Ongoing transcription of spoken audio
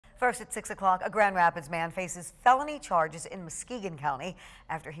First at 6 o'clock, a Grand Rapids man faces felony charges in Muskegon County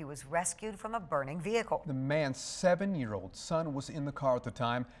after he was rescued from a burning vehicle. The man's 7-year-old son was in the car at the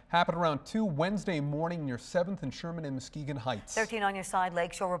time. Happened around 2 Wednesday morning near 7th and Sherman in Muskegon-Heights. 13 on your side,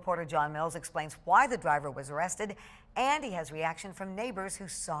 Lakeshore reporter John Mills explains why the driver was arrested, and he has reaction from neighbors who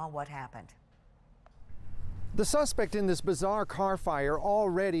saw what happened. The suspect in this bizarre car fire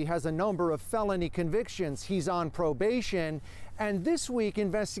already has a number of felony convictions. He's on probation, and this week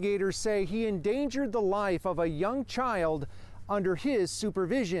investigators say he endangered the life of a young child under his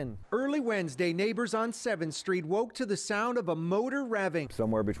supervision. Early Wednesday, neighbors on 7th Street woke to the sound of a motor revving.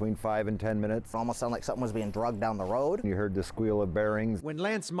 Somewhere between 5 and 10 minutes. It almost sounded like something was being drugged down the road. You heard the squeal of bearings. When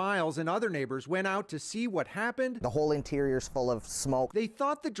Lance Miles and other neighbors went out to see what happened, the whole interior's full of smoke. They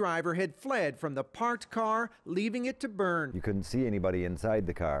thought the driver had fled from the parked car, leaving it to burn. You couldn't see anybody inside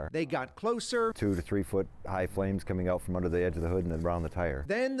the car. They got closer. 2 to 3 foot high flames coming out from under the edge of the hood and around the tire.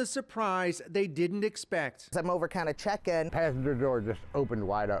 Then the surprise they didn't expect. I'm over kind of checking. Passenger door just opened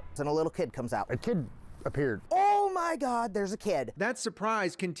wide up. And a little kid comes out. A kid appeared. Oh my God, there's a kid. That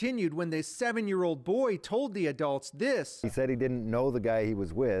surprise continued when this 7-year-old boy told the adults this. He said he didn't know the guy he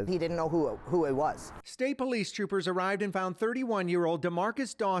was with. He didn't know who it was. State police troopers arrived and found 31-year-old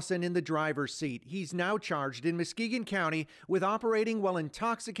Demarco Dawson in the driver's seat. He's now charged in Muskegon County with operating while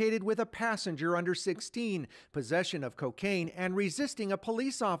intoxicated with a passenger under 16, possession of cocaine, and resisting a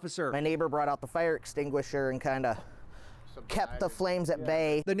police officer. My neighbor brought out the fire extinguisher and kind of kept the flames at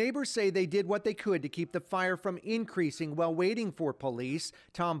bay. The neighbors say they did what they could to keep the fire from increasing while waiting for police.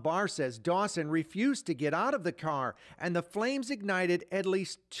 Tom Barr says Dawson refused to get out of the car, and the flames ignited at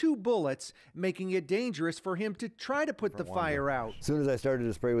least 2 bullets, making it dangerous for him to try to put the fire out. As soon as I started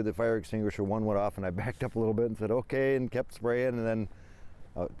to spray with the fire extinguisher, one went off, and I backed up a little bit and said, okay, and kept spraying, and then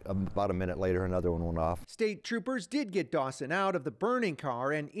about a minute later, another one went off. State troopers did get Dawson out of the burning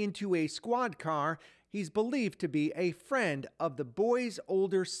car and into a squad car. He's believed to be a friend of the boy's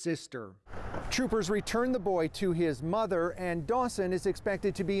older sister. Troopers returned the boy to his mother, and Dawson is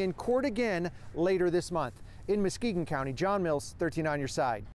expected to be in court again later this month. In Muskegon County, John Mills, 13 on your side.